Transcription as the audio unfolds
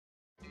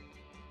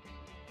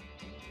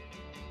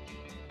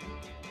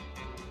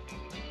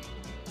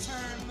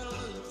Turn me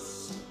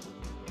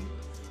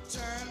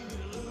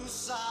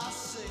loose, I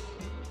say.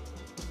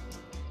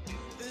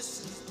 This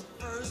is the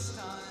first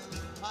time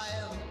I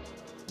ever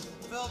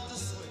felt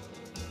this way.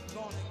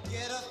 Gonna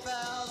get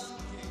 1,000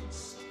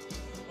 kicks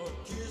or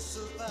kiss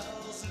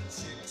 1,000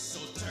 chicks. So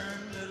turn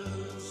me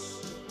loose.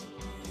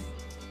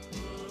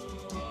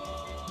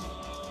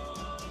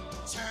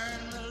 Turn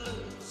me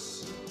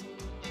loose.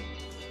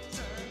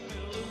 Turn me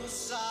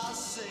loose, I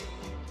say.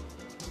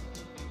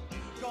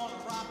 Gonna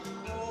rock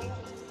and roll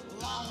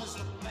long as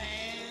the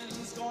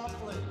band's gonna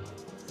play.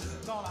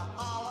 Gonna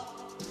holler,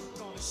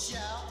 gonna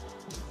shout,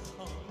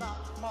 gonna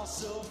knock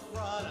myself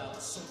right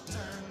out. So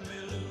turn me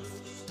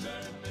loose,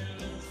 turn me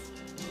loose.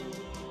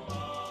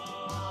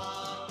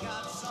 I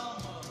got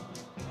some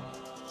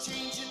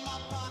change in my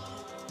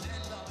pocket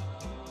and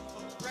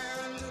I'm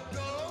raring to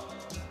go.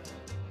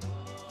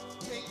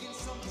 Taking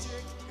some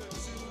chick to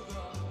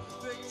the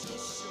picture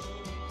show.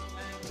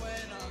 And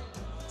when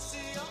I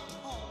see her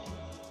home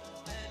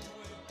and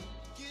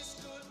we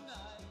kiss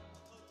goodnight.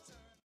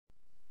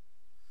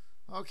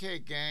 Okay,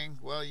 gang,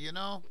 well, you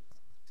know,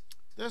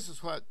 this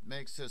is what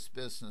makes this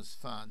business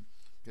fun,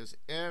 because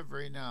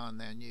every now and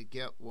then you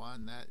get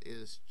one that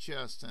is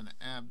just an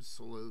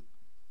absolute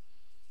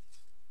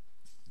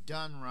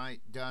done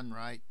right, done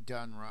right,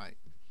 done right.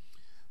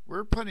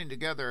 We're putting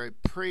together a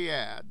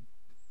pre-ad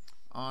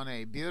on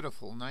a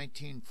beautiful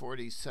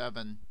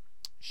 1947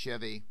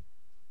 Chevy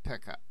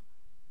pickup.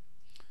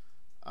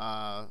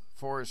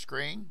 Forest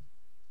green,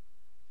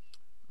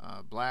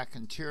 black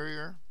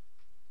interior,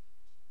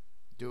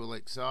 dual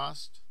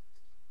exhaust,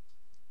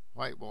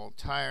 white wall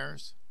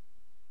tires.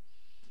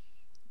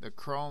 The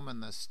chrome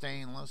and the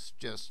stainless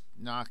just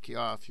knock you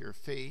off your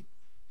feet.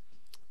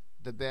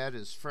 The bed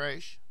is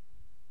fresh.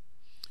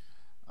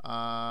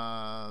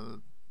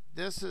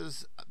 This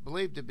is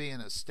believed to be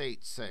an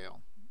estate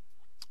sale.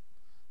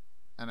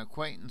 An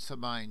acquaintance of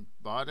mine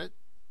bought it.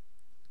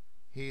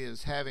 He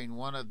is having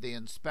one of the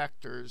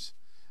inspectors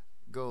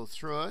go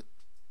through it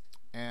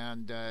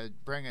and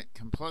bring it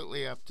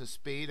completely up to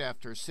speed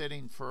after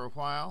sitting for a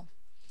while.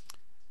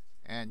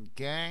 And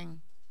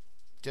gang,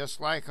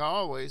 just like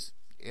always,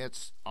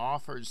 it's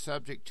offered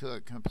subject to a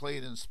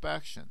complete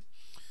inspection.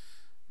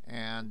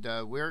 And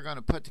we're going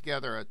to put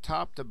together a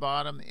top to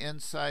bottom,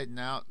 inside and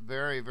out,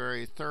 very,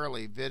 very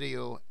thoroughly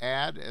video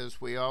ad,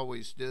 as we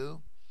always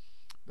do.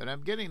 But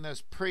I'm getting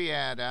this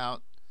pre-ad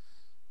out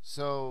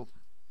so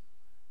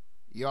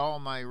y'all,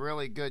 my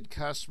really good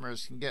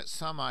customers, can get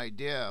some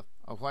idea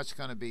of what's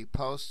going to be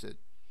posted.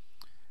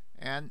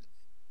 And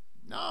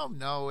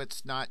no,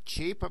 it's not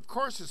cheap. Of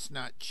course it's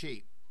not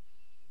cheap.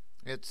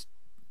 It's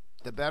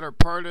the better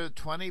part of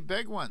 20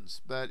 big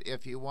ones. But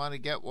if you want to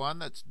get one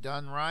that's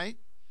done right,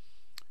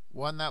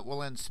 one that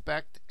will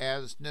inspect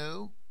as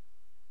new,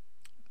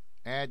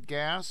 add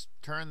gas,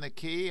 turn the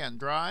key, and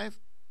drive,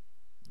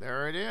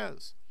 there it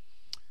is.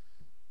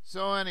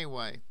 So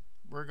anyway,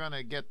 we're going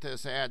to get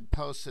this ad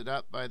posted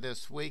up by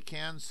this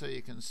weekend so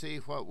you can see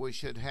what we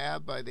should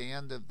have by the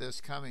end of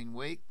this coming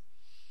week.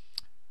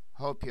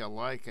 Hope you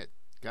like it.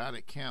 God,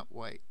 I can't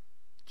wait.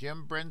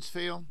 Jim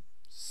Brinsfield,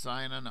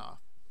 signing off.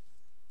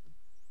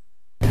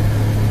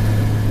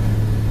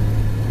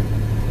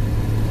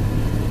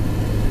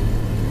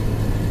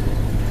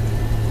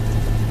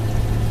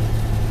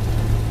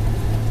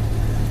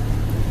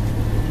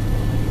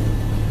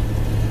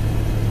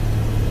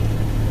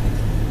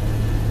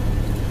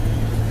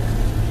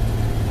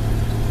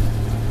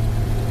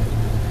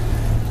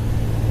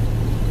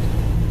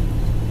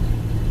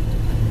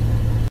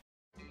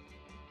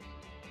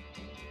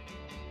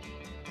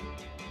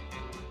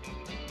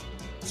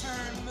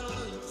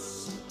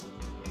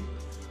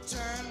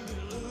 Turn me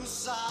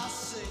loose, I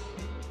say.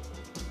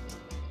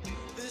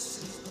 This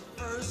is the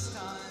first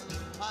time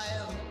I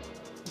ever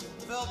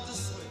felt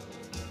this way.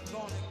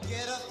 Gonna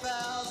get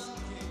 1,000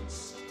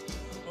 kicks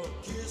or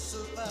kiss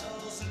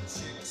 1,000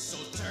 chicks. So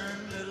turn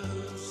me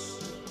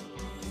loose.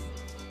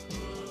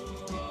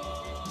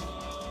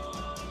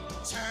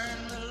 Turn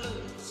me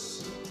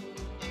loose.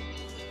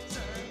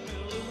 Turn me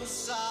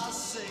loose, I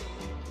say.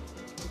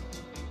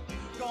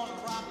 Gonna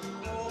rock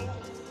and roll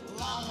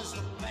long as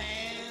the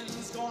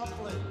band's gonna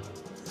play.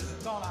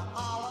 Gonna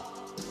holler,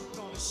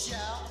 gonna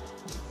shout,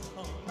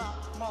 gonna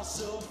knock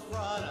myself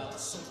right out.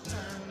 So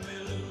turn me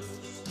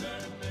loose,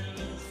 turn me loose.